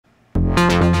Hey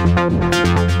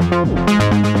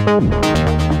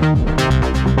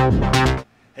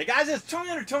guys, it's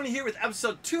Tony here with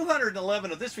episode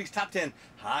 211 of this week's Top 10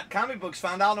 Hot Comic Books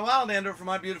Found Out in the Wild and for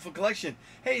my beautiful collection.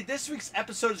 Hey, this week's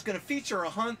episode is going to feature a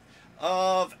hunt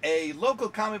of a local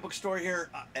comic book store here,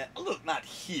 look, not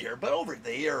here, but over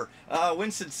there,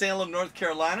 Winston-Salem, North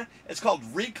Carolina. It's called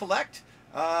ReCollect.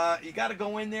 You got to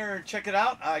go in there and check it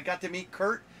out. I got to meet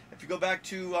Curt. If you go back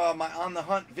to my On the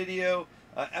Hunt video,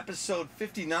 episode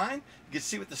 59, you can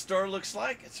see what the store looks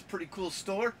like. It's a pretty cool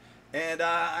store. And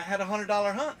I had a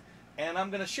 $100 hunt, and I'm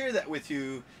going to share that with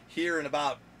you here in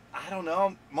about, I don't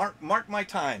know, mark my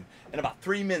time, in about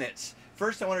 3 minutes.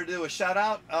 First, I want to do a shout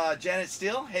out, Janet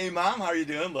Steele. Hey Mom, how are you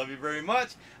doing? Love you very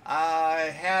much.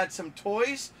 I had some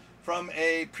toys from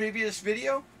a previous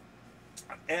video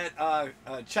at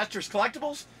Chester's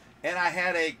Collectibles, and I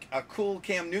had a cool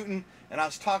Cam Newton, and I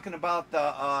was talking about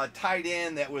the tight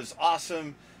end that was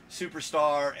awesome,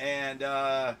 superstar, and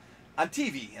on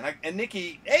TV, and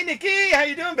Nikki, hey Nikki, how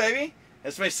you doing, baby?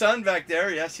 That's my son back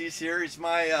there. Yes, he's here. He's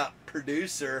my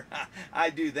producer.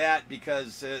 I do that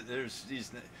because there's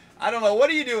these. I don't know. What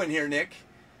are you doing here, Nick?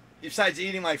 Besides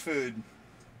eating my food?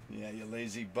 Yeah, you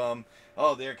lazy bum.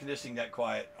 Oh, the air conditioning got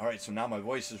quiet. All right, so now my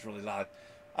voice is really loud.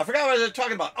 I forgot what I was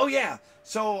talking about. Oh yeah,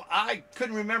 so I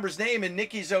couldn't remember his name, and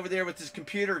Nikki's over there with his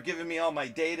computer giving me all my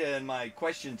data and my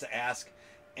questions to ask,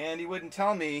 and he wouldn't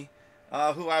tell me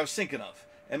who I was thinking of.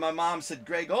 And my mom said,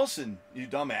 Greg Olson, you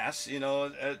dumbass. You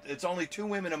know, it's only 2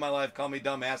 women in my life call me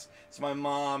dumbass. It's my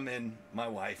mom and my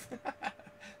wife.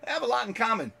 They have a lot in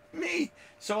common. Me.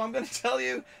 So I'm going to tell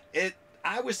you,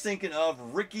 I was thinking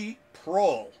of Ricky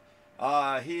Proehl.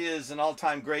 He is an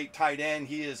all-time great tight end.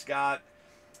 He has got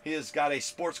a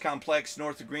sports complex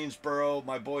north of Greensboro.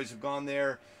 My boys have gone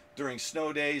there during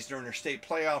snow days, during their state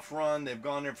playoff run. They've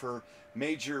gone there for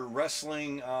major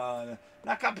wrestling,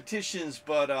 not competitions,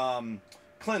 but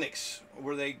clinics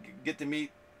where they get to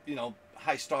meet, you know,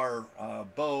 high star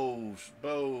Bo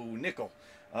Nickel.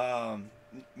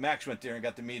 Max went there and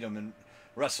got to meet him and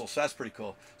wrestle, so that's pretty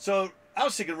cool. So I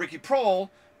was thinking Ricky Proehl,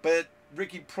 but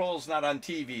Ricky Proehl's not on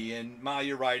TV. And Ma,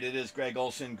 you're right, it is Greg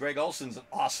Olson. Greg Olson's an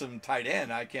awesome tight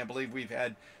end. I can't believe we've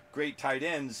had great tight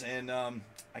ends, and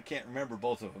I can't remember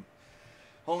both of them.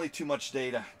 Only too much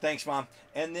data. Thanks, Mom.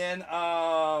 And then,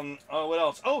 what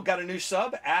else? Oh, got a new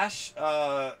sub. Ash,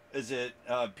 is it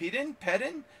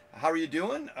Pedin? How are you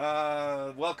doing?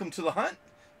 Welcome to the hunt.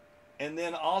 And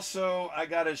then also, I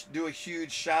got to do a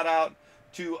huge shout out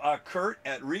to Curt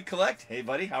at ReCollect. Hey,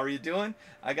 buddy, how are you doing?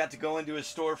 I got to go into his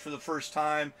store for the first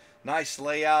time. Nice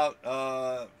layout,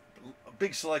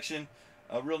 big selection.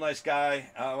 A real nice guy.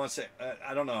 I want to say,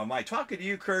 I don't know, am I talking to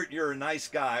you, Curt? You're a nice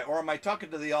guy. Or am I talking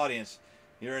to the audience?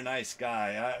 You're a nice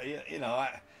guy. You know,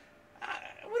 what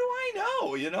do I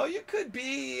know? You know, you could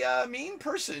be a mean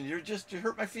person. You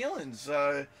hurt my feelings.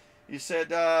 You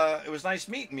said it was nice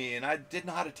meeting me, and I didn't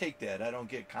know how to take that. I don't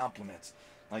get compliments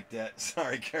like that.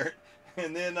 Sorry, Curt.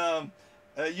 And then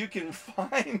you can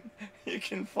find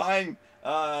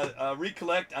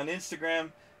ReCollect on Instagram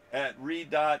at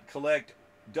re.collect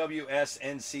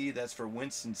WSNC. That's for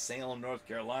Winston-Salem, North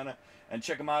Carolina. And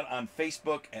check them out on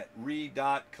Facebook at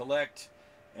re.collect.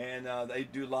 And they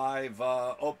do live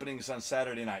openings on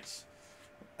Saturday nights.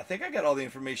 I think I got all the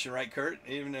information right, Curt,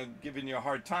 even though giving you a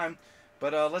hard time.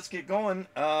 But let's get going.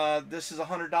 This is a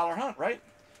 $100 hunt, right?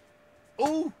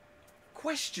 Oh,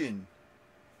 question.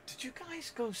 Did you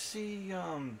guys go see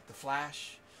The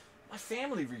Flash? My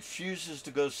family refuses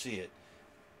to go see it.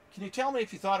 Can you tell me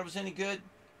if you thought it was any good?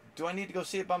 Do I need to go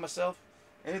see it by myself?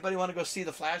 Anybody want to go see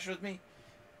The Flash with me?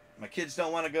 My kids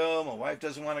don't want to go. My wife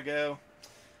doesn't want to go.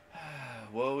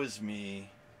 Woe is me.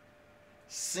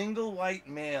 Single white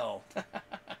male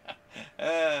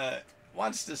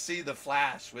wants to see The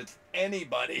Flash with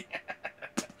anybody.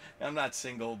 I'm not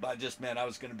single, but I just meant I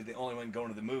was going to be the only one going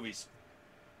to the movies.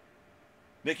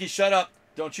 Mickey, shut up.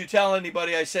 Don't you tell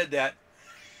anybody I said that.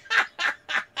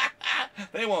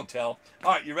 They won't tell.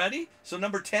 All right, you ready? So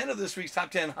number 10 of this week's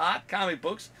Top 10 Hot Comic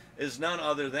Books is none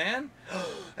other than...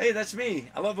 Hey, that's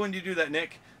me. I love when you do that,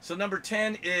 Nick. So number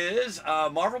 10 is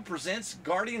Marvel Presents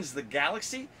Guardians of the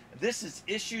Galaxy. This is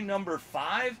issue number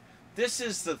 5. This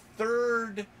is the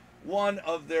third one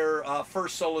of their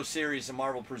first solo series of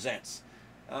Marvel Presents.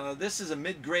 This is a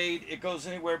mid-grade. It goes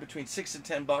anywhere between $6 and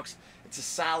 $10. It's a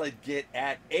solid get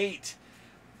at 8.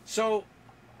 So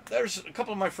there's a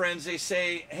couple of my friends, they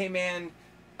say, hey man,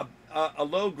 a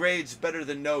low grade's better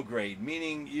than no grade,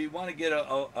 meaning you want to get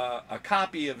a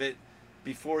copy of it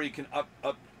before you can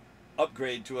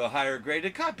upgrade to a higher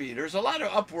graded copy. There's a lot of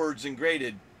upwards and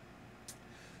graded.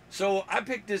 So I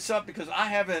picked this up because I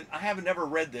haven't ever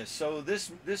read this. So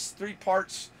this 3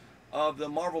 parts of the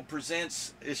Marvel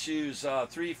Presents issues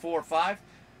 3, 4, 5.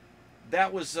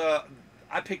 That was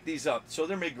I picked these up. So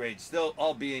they're mid grades. They'll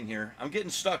all be in here. I'm getting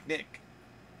stuck, Nick.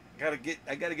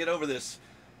 I gotta get over this.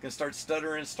 I'm gonna start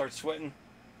stuttering, start sweating.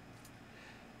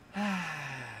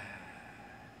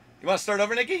 You want to start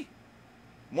over, Nikki?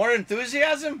 More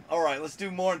enthusiasm? All right, let's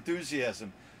do more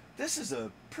enthusiasm. This is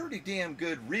a pretty damn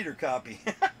good reader copy.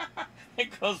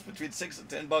 It goes between $6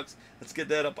 and $10. Let's get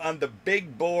that up on the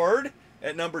big board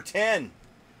at number 10.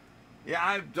 Yeah,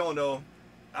 I don't know.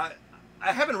 I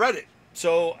haven't read it,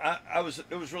 so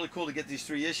it was really cool to get these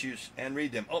 3 issues and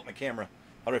read them. Oh, my camera.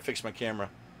 How do I fix my camera?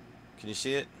 Can you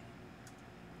see it?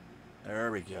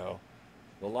 There we go.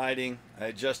 The lighting. I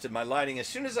adjusted my lighting. As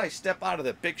soon as I step out of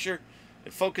the picture,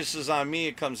 it focuses on me.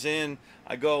 It comes in.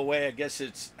 I go away. I guess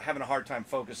it's having a hard time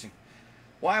focusing.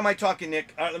 Why am I talking,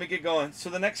 Nick? All right, let me get going. So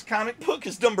the next comic book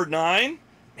is number 9.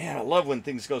 Man, I love when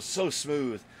things go so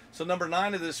smooth. So number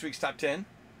 9 of this week's top 10.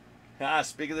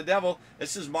 Speak of the devil.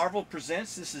 This is Marvel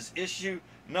Presents. This is issue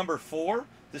number 4.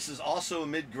 This is also a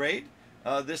mid-grade.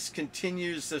 This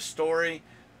continues the story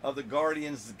of the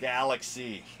Guardians of the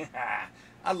Galaxy.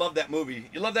 I love that movie.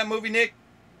 You love that movie, Nick?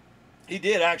 He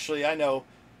did, actually. I know.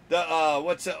 The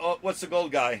what's the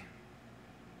gold guy?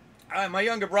 My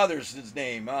younger brother's his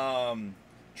name.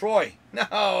 Troy.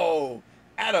 No,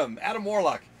 Adam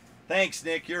Warlock. Thanks,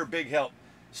 Nick. You're a big help.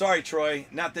 Sorry, Troy.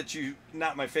 Not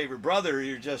my favorite brother.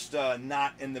 You're just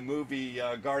not in the movie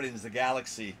Guardians of the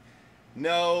Galaxy.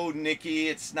 No, Nikki,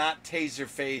 it's not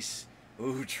Taserface.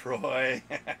 Ooh, Troy.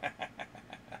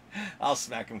 I'll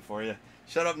smack him for you.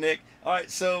 Shut up, Nick. All right,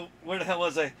 so where the hell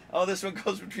was I? Oh, this one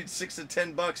goes between $6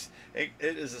 and $10. It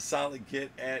is a solid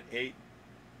get at 8.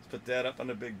 Let's put that up on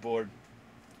the big board.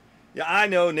 Yeah, I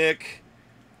know, Nick.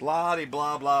 Blah,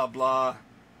 blah, blah, blah.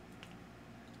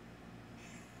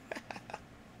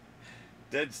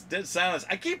 Dead silence.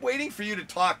 I keep waiting for you to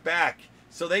talk back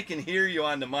so they can hear you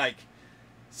on the mic.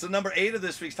 So number 8 of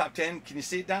this week's top 10. Can you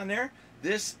see it down there?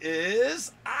 This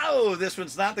is, oh, this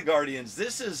one's not the Guardians.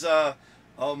 This is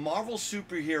Marvel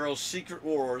Superheroes Secret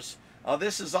Wars.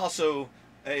 This is also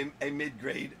a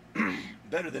mid-grade.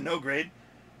 Better than no grade.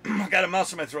 I got a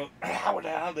mouse in my throat. How the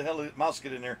hell did the mouse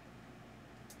get in there?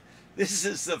 This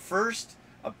is the first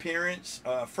appearance,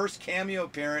 first cameo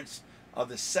appearance of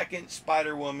the second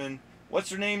Spider-Woman. What's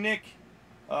her name, Nick?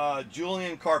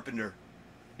 Julia Carpenter.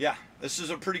 Yeah, this is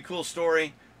a pretty cool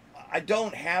story. I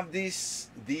don't have these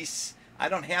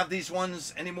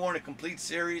ones anymore in a complete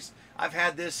series. I've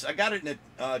had this. I got it in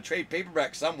a trade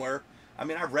paperback somewhere. I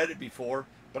mean, I've read it before,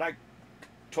 but I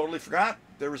totally forgot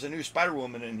there was a new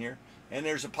Spider-Woman in here. And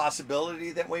there's a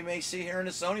possibility that we may see her in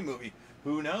a Sony movie.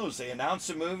 Who knows? They announce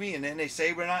a movie and then they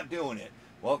say we're not doing it.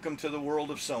 Welcome to the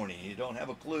world of Sony. You don't have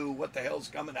a clue what the hell's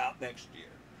coming out next year.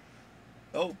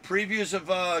 Oh, previews of,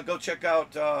 go check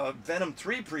out Venom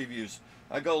 3 previews.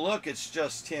 I go look, it's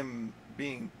just him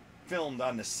being filmed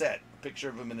on the set. A picture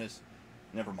of him in his,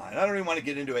 never mind. I don't even want to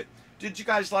get into it. Did you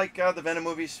guys like the Venom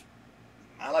movies?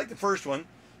 I like the first one.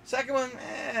 Second one,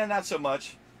 not so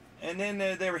much. And then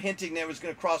they were hinting that it was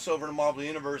going to cross over to Marvel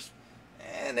Universe,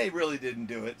 and they really didn't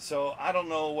do it. So I don't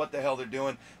know what the hell they're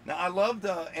doing. Now, I love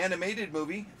the animated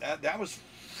movie. That was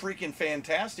freaking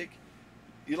fantastic.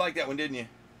 You liked that one, didn't you?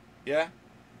 Yeah?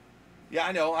 Yeah,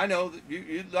 I know.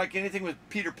 You like anything with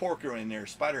Peter Porker in there,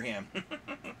 Spider-Ham.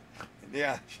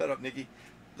 Yeah, shut up, Nikki.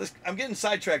 I'm getting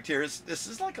sidetracked here. This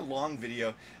is like a long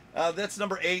video. That's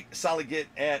number 8, solid get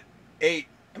at 8.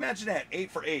 Imagine that,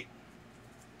 8 for 8.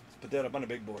 Put that up on the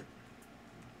big board.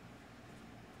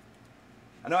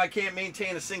 I know I can't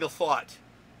maintain a single thought.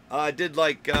 I did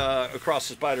like Across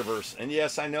the Spider-Verse. And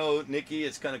yes, I know, Nikki,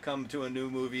 it's going to come to a new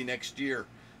movie next year.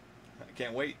 I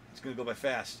can't wait. It's going to go by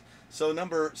fast. So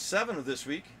number 7 of this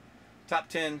week, top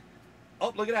 10.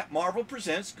 Oh, look at that. Marvel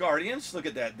Presents Guardians. Look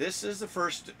at that. This is the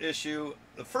first issue.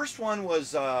 The first one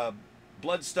was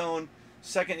Bloodstone.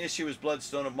 Second issue was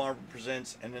Bloodstone of Marvel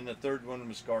Presents. And then the third one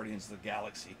was Guardians of the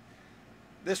Galaxy.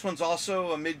 This one's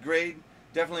also a mid-grade,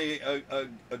 definitely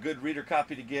a good reader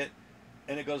copy to get,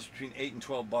 and it goes between $8 and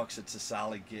 $12. It's a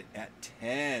solid get at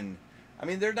 10. I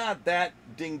mean, they're not that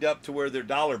dinged up to where they're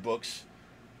dollar books,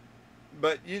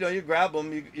 but you know, you grab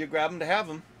them, you grab them to have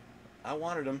them. I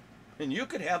wanted them, and you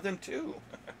could have them too.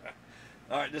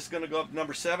 All right, this is going to go up to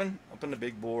number 7, up on the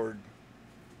big board.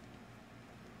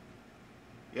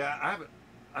 Yeah,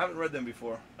 I haven't read them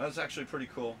before. That's actually pretty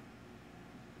cool.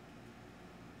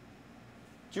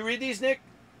 Did you read these, Nick?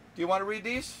 Do you want to read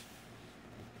these?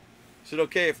 Is it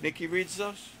okay if Nikki reads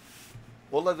those?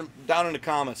 We'll let them down in the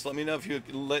comments. Let me know if you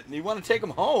want to take them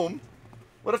home.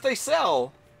 What if they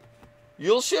sell?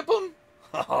 You'll ship them?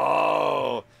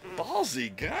 Oh,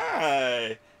 ballsy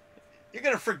guy. You're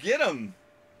going to forget them.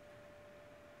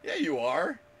 Yeah, you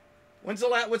are. What's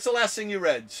the last thing you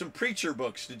read? Some Preacher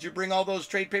books. Did you bring all those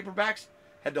trade paperbacks?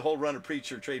 Had the whole run of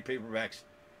Preacher trade paperbacks.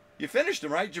 You finished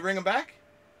them, right? Did you bring them back?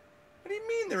 What do you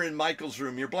mean they're in Michael's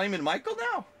room? You're blaming Michael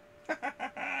now?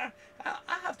 I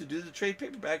have to do the trade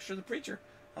paperbacks for the Preacher.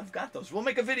 I've got those. We'll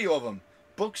make a video of them.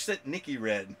 Books that Nikki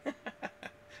read.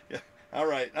 Yeah. All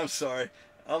right. I'm sorry.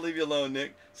 I'll leave you alone,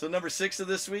 Nick. So number 6 of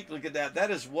this week, look at that. That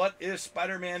is What If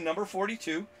Spider-Man number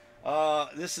 42.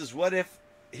 This is what if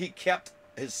he kept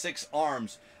his 6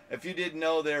 arms. If you didn't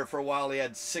know, there for a while he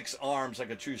had 6 arms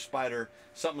like a true spider.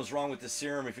 Something was wrong with the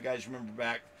serum, if you guys remember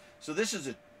back. So this is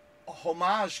a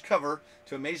homage cover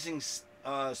to Amazing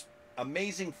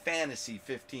Fantasy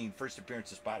 15, first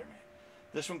appearance of Spider-Man.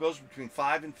 This one goes between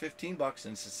 $5 and $15,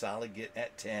 and it's a solid get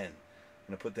at 10. I'm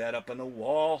going to put that up on the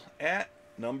wall at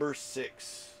number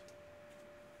 6.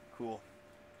 Cool.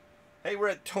 Hey, we're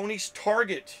at Tony's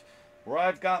Target, where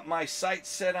I've got my sights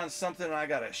set on something and I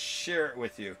got to share it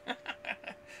with you.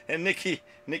 And Nikki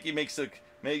makes a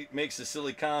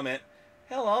silly comment.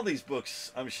 Hell, all these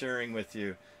books I'm sharing with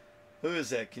you. Who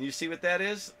is that? Can you see what that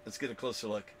is? Let's get a closer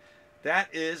look.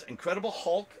 That is Incredible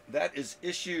Hulk. That is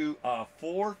issue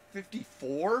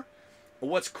 454.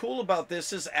 What's cool about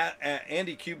this is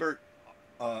Andy Kubert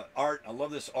art. I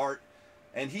love this art.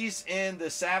 And he's in the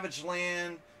Savage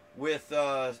Land with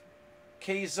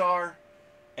Kazar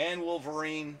and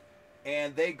Wolverine.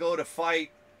 And they go to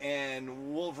fight.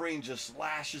 And Wolverine just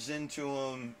lashes into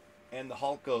him. And the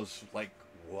Hulk goes like,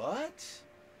 what?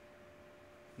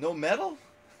 No metal?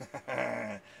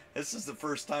 This is the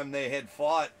first time they had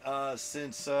fought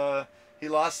since he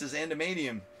lost his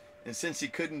adamantium. And since he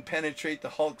couldn't penetrate the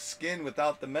Hulk's skin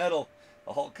without the metal,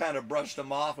 the Hulk kind of brushed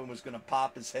him off and was going to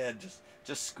pop his head,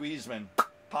 just squeeze him and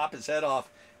pop his head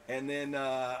off. And then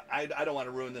I don't want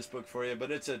to ruin this book for you, but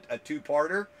it's a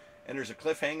two-parter, and there's a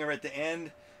cliffhanger at the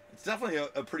end. It's definitely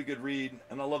a pretty good read,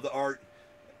 and I love the art.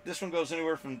 This one goes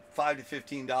anywhere from $5 to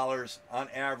 $15 on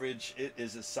average. It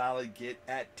is a solid get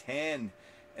at 10.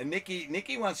 And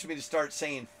Nikki wants me to start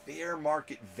saying fair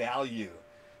market value.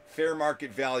 Fair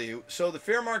market value. So the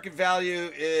fair market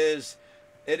value is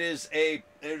it is a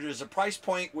price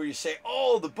point where you say,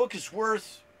 oh, the book is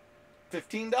worth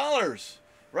 $15,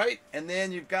 right? And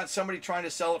then you've got somebody trying to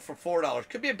sell it for $4.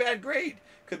 Could be a bad grade.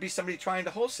 Could be somebody trying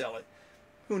to wholesale it.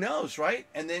 Who knows, right?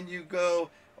 And then you go,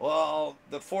 well,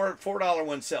 the $4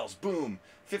 one sells. Boom,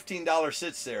 $15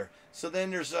 sits there. So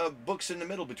then there's books in the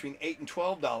middle between $8 and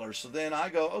 $12. So then I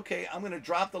go, okay, I'm going to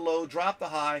drop the low, drop the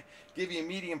high, give you a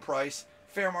medium price,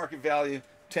 fair market value,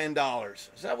 $10.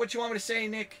 Is that what you want me to say,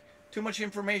 Nick? Too much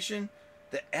information?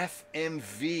 The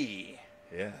FMV.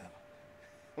 Yeah.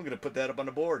 I'm going to put that up on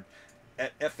the board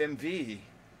at FMV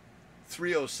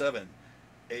 3:07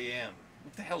 a.m.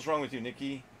 What the hell's wrong with you,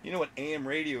 Nikki? You know what AM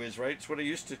radio is, right? It's what I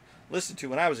used to listen to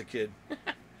when I was a kid.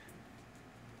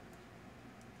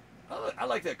 I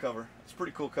like that cover. It's a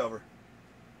pretty cool cover.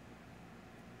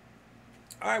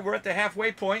 All right, we're at the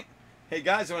halfway point. Hey,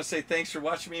 guys, I want to say thanks for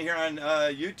watching me here on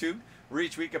YouTube, where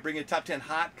each week I bring you top 10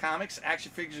 hot comics,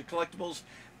 action figures, and collectibles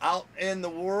out in the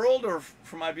world or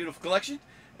from my beautiful collection.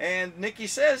 And Nikki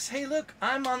says, hey, look,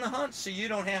 I'm on the hunt, so you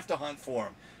don't have to hunt for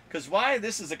them. Because why?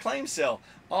 This is a claim sale.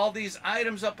 All these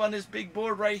items up on this big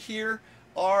board right here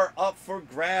are up for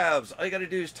grabs. All you got to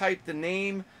do is type the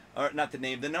name, or not the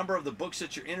name, the number of the books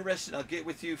that you're interested in. I'll get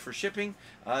with you for shipping.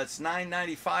 It's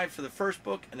 $9.95 for the first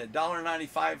book and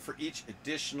 $1.95 for each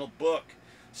additional book.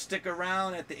 Stick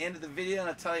around at the end of the video and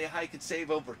I'll tell you how you can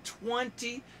save over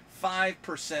 25%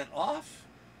 off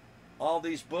all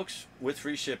these books with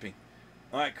free shipping.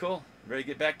 All right, cool. Ready to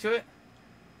get back to it?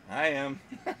 I am.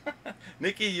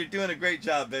 Nikki, you're doing a great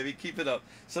job, baby. Keep it up.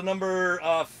 So number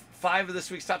 5 of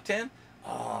this week's top 10.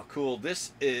 Oh, cool.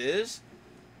 This is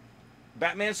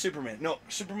Batman, Superman. No,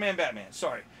 Superman, Batman.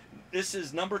 Sorry. This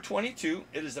is number 22.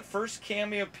 It is the first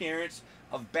cameo appearance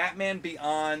of Batman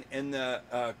Beyond in the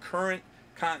current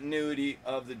continuity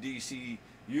of the DC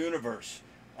universe.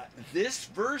 This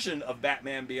version of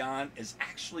Batman Beyond is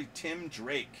actually Tim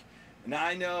Drake. Now,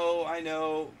 I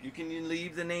know, you can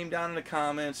leave the name down in the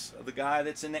comments of the guy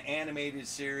that's in the animated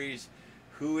series,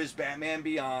 who is Batman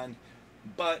Beyond,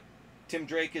 but Tim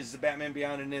Drake is the Batman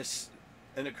Beyond in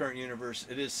the current universe.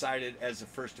 It is cited as the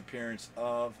first appearance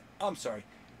of,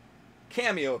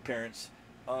 cameo appearance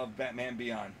of Batman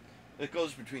Beyond. It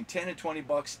goes between 10 and 20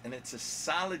 bucks, and it's a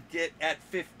solid get at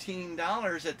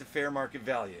 $15 at the fair market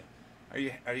value. Are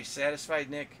you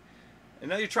satisfied, Nick? I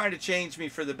know you're trying to change me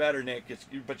for the better, Nick,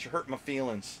 but you hurt my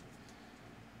feelings.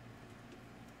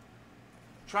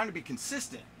 I'm trying to be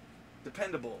consistent.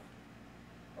 Dependable.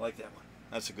 I like that one.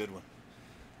 That's a good one.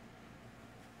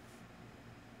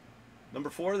 Number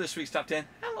 4, this week's top 10.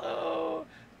 Hello.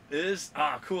 Is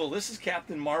cool. This is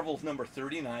Captain Marvel number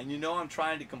 39. You know I'm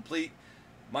trying to complete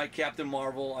my Captain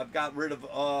Marvel. I've got rid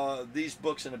of these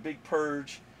books in a big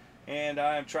purge, and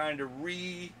I'm trying to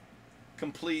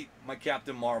complete my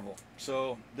Captain Marvel.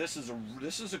 So this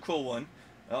is a cool one.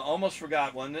 Almost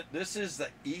forgot one. This is the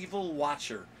Evil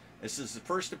Watcher. This is the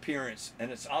first appearance,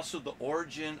 and it's also the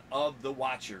origin of the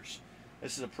Watchers.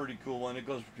 This is a pretty cool one. It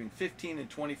goes between $15 and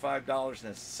 $25,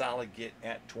 and it's a solid get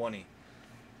at $20.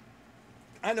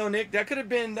 I know, Nick. That could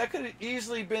have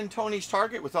easily been Tony's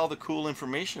target with all the cool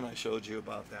information I showed you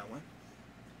about that one.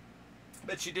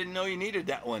 Bet you didn't know you needed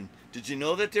that one. Did you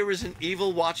know that there was an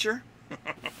Evil Watcher?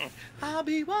 I'll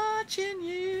be watching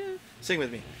you. Sing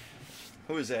with me.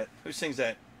 Who is that? Who sings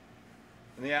that?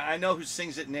 Yeah, I know who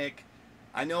sings it, Nick.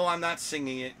 I know I'm not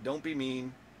singing it. Don't be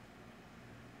mean.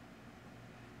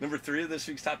 Number 3 of this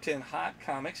week's top 10 hot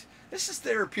comics. This is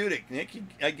therapeutic, Nick.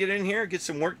 I get in here, get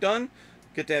some work done,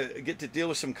 get to deal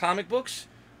with some comic books.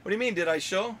 What do you mean? Did I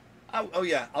show? Oh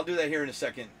yeah, I'll do that here in a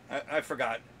second. I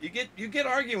forgot. You get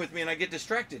arguing with me and I get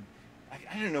distracted.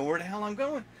 I don't know where the hell I'm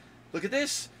going. Look at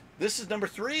this. This is number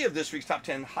 3 of this week's top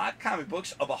 10 hot comic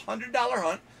books of $100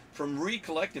 hunt from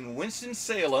ReCollect in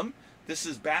Winston-Salem. This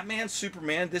is Batman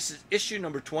Superman. This is issue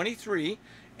number 23,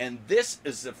 and this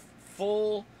is the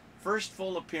first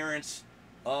full appearance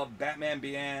of Batman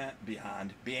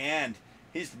Beyond.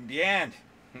 He's beyond.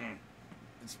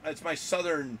 It's my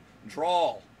southern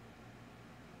drawl.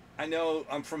 I know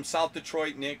I'm from South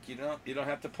Detroit, Nick. You don't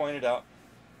have to point it out.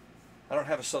 I don't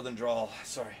have a southern drawl.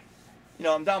 Sorry. You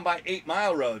know, I'm down by 8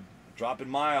 Mile Road, dropping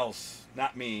miles.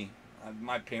 Not me.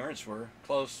 My parents were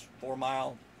close. 4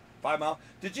 mile, 5 mile.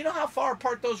 Did you know how far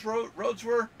apart those roads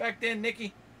were back then,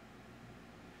 Nicky?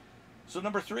 So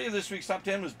number 3 of this week's top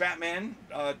 10 was Batman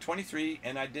 23,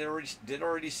 and I did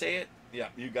already say it. Yeah,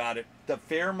 you got it. The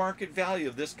fair market value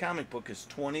of this comic book is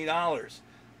 $20,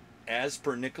 as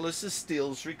per Nicholas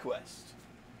Steele's request.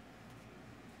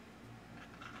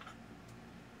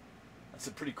 That's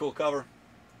a pretty cool cover.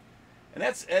 And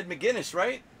that's Ed McGuinness,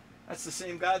 right? That's the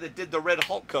same guy that did the Red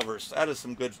Hulk covers. That is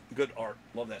some good art.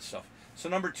 Love that stuff. So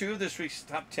number 2 of this week's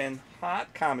top 10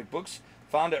 hot comic books,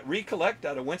 found at ReCollect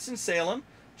out of Winston-Salem.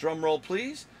 Drum roll,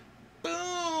 please.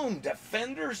 Boom!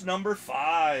 Defenders number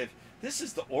 5. This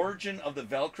is the origin of the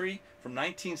Valkyrie from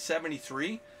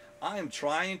 1973. I am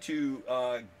trying to...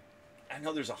 I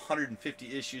know there's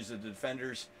 150 issues of the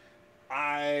Defenders.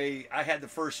 I had the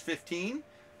first 15,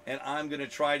 and I'm going to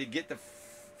try to get the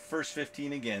first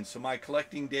 15 again. So my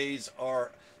collecting days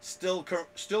are still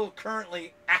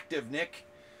currently active, Nick.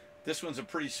 This one's a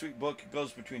pretty sweet book. It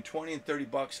goes between 20 and 30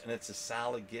 bucks, and it's a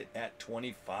solid get at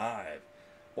 25.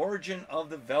 Origin of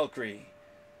the Valkyrie.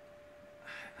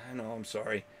 I know, I'm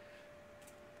sorry.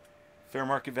 Fair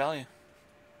market value.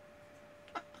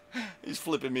 He's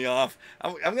flipping me off.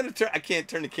 I'm gonna turn. I can't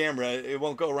turn the camera. It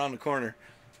won't go around the corner.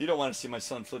 You don't want to see my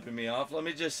son flipping me off. Let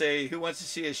me just say, who wants to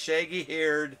see a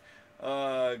shaggy-haired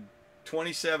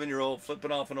 27-year-old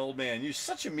flipping off an old man? You're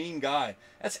such a mean guy.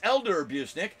 That's elder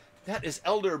abuse, Nick. That is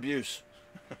elder abuse.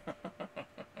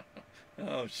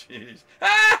 Oh, jeez.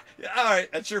 Ah! All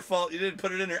right, that's your fault. You didn't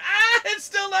put it in there. Ah! It's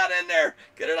still not in there.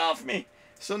 Get it off me.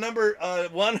 So number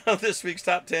 1 of this week's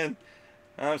top 10,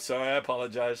 I'm sorry, I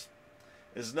apologize,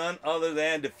 is none other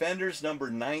than Defenders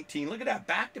number 19. Look at that,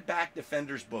 back-to-back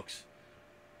Defenders books.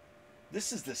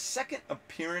 This is the second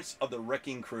appearance of the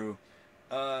Wrecking Crew.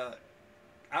 I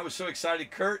was so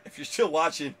excited. Curt, if you're still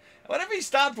watching, what if he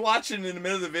stopped watching in the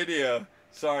middle of the video?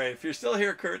 Sorry, if you're still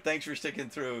here, Curt, thanks for sticking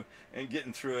through and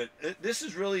getting through it. This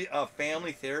is really a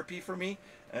family therapy for me,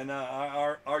 and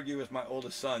I argue with my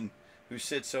oldest son, who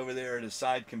sits over there at a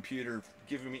side computer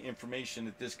giving me information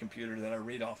at this computer that I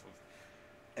read off of.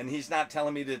 And he's not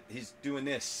telling me that he's doing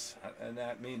this, and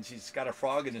that means he's got a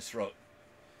frog in his throat.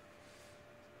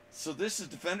 So this is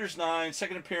Defenders 9,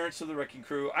 second appearance of the Wrecking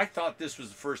Crew. I thought this was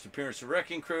the first appearance of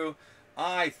Wrecking Crew.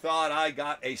 I thought I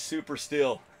got a super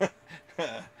still.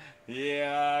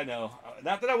 Yeah, I know.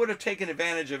 Not that I would have taken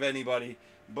advantage of anybody,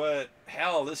 but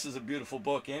hell, this is a beautiful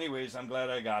book. Anyways, I'm glad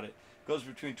I got it. Goes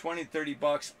between 20 and 30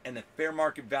 bucks, and the fair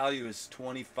market value is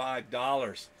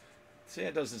 $25. See,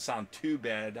 that doesn't sound too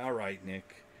bad. All right,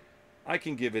 Nick. I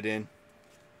can give it in.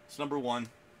 It's number 1.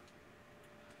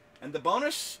 And the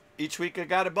bonus, each week I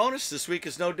got a bonus. This week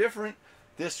is no different.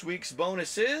 This week's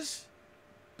bonus is,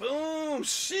 boom,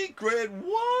 Secret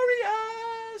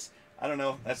Warriors. I don't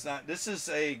know. That's not, this is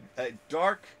a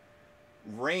Dark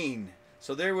Reign.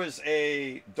 So there was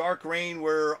a Dark Reign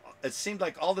where it seemed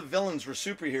like all the villains were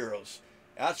superheroes.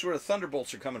 That's where the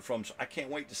Thunderbolts are coming from, so I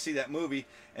can't wait to see that movie.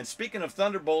 And speaking of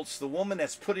Thunderbolts, the woman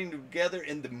that's putting together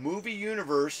in the movie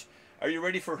universe, are you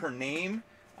ready for her name?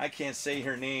 I can't say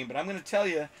her name, but I'm going to tell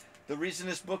you, the reason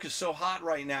this book is so hot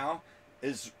right now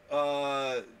is,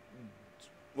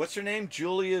 what's her name?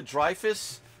 Julia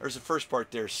Dreyfus? There's the first part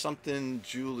there, something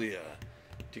Julia.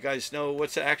 Do you guys know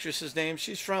what's the actress's name?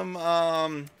 She's from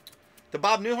the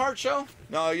Bob Newhart show?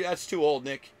 No, that's too old,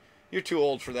 Nick. You're too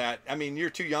old for that. I mean, you're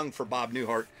too young for Bob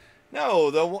Newhart. No,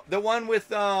 the one with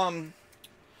the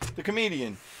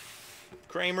comedian.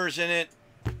 Kramer's in it.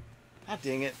 God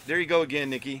dang it. There you go again,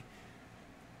 Nikki.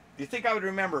 You think I would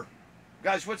remember?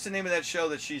 Guys, what's the name of that show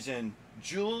that she's in?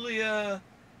 Julia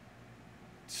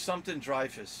something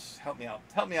Dreyfus. Help me out.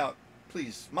 Help me out,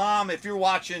 please. Mom, if you're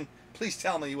watching, please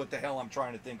tell me what the hell I'm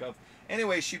trying to think of.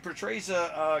 Anyway, she portrays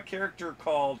a character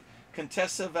called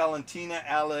Contessa Valentina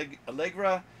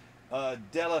Allegra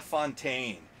Della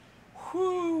Fontaine.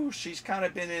 Whoo! She's kind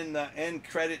of been in the end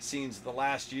credit scenes of the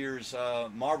last year's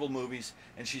Marvel movies,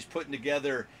 and she's putting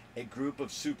together a group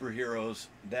of superheroes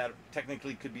that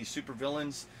technically could be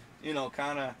supervillains. You know,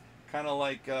 kind of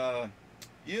like,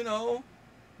 you know,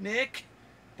 Nick,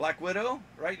 Black Widow,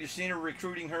 right? You've seen her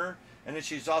recruiting her, and then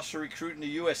she's also recruiting a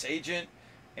U.S. agent,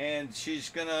 and she's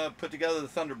gonna put together the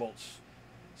Thunderbolts.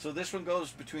 So this one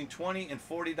goes between $20 and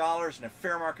 $40, and a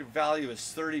fair market value is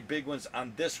 30 big ones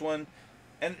on this one.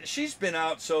 And she's been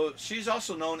out, so she's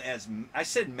also known as, I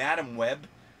said Madam Web.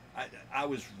 I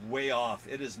was way off.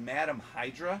 It is Madam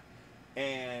Hydra,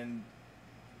 and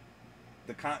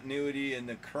the continuity in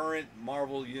the current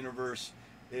Marvel universe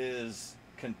is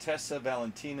Contessa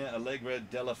Valentina Allegra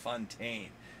Della Fontaine.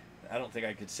 I don't think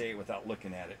I could say it without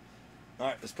looking at it. All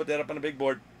right, let's put that up on the big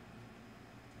board.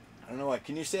 I don't know why.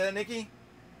 Can you say that, Nikki?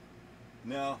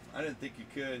 No, I didn't think you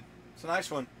could. It's a nice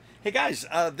one. Hey guys,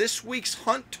 this week's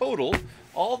hunt total,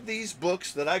 all of these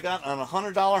books that I got on a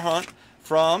 $100 hunt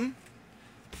from,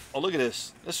 oh look at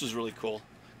this. This is really cool.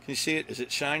 Can you see it? Is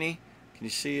it shiny? Can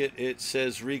you see it? It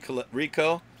says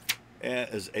Reco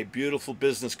as a beautiful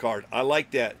business card. I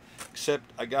like that. Except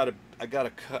I gotta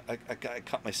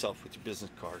cut myself with your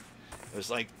business card. It was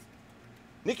like,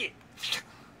 Nikki,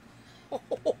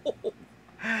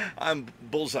 I'm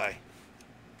bullseye.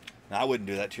 No, I wouldn't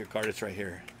do that to your card. It's right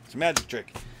here. It's a magic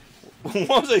trick.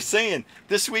 What was I saying?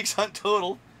 This week's hunt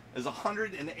total is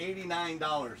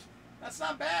 $189. That's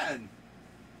not bad.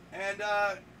 And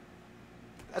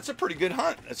that's a pretty good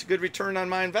hunt. That's a good return on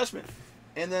my investment.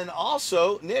 And then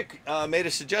also, Nick made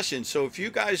a suggestion. So if you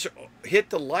guys hit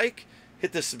the like,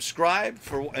 hit the subscribe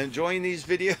for enjoying these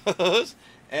videos,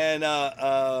 and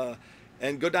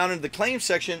go down into the claim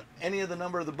section, any of the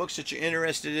number of the books that you're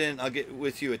interested in, I'll get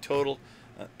with you a total,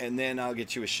 and then I'll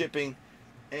get you a shipping.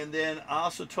 And then I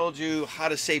also told you how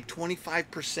to save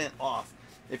 25% off.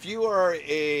 If you are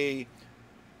a,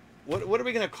 what are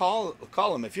we going to call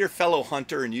them? If you're a fellow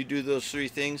hunter and you do those three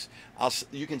things,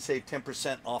 you can save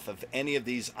 10% off of any of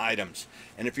these items.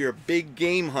 And if you're a big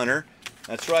game hunter,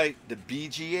 that's right, the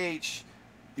BGH,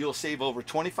 you'll save over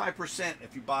 25%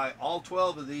 if you buy all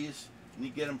 12 of these, and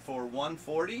you get them for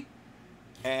 $140.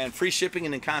 And free shipping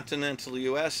in the continental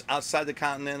U.S. Outside the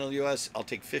continental U.S., I'll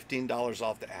take $15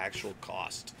 off the actual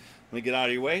cost. Let me get out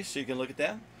of your way so you can look at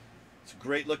that. It's a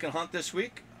great looking hunt this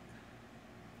week.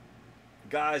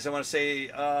 Guys, I want to say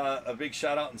a big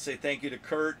shout out and say thank you to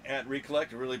Curt at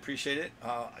ReCollect. I really appreciate it.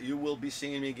 You will be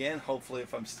seeing me again, hopefully,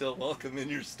 if I'm still welcome in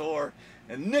your store.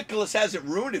 And Nicholas hasn't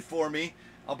ruined it for me.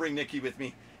 I'll bring Nicky with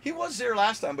me. He was there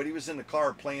last time, but he was in the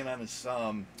car playing on his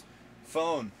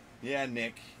phone. Yeah,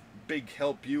 Nick. Big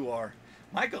help you are.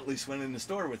 Michael at least went in the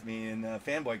store with me in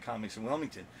Fanboy Comics in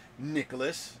Wilmington.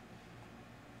 Nicholas.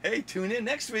 Hey, tune in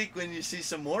next week when you see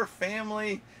some more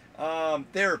family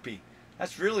therapy.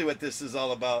 That's really what this is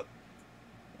all about.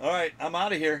 All right, I'm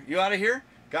out of here. You out of here?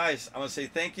 Guys, I want to say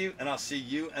thank you, and I'll see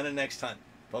you in the next hunt.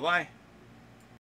 Bye-bye.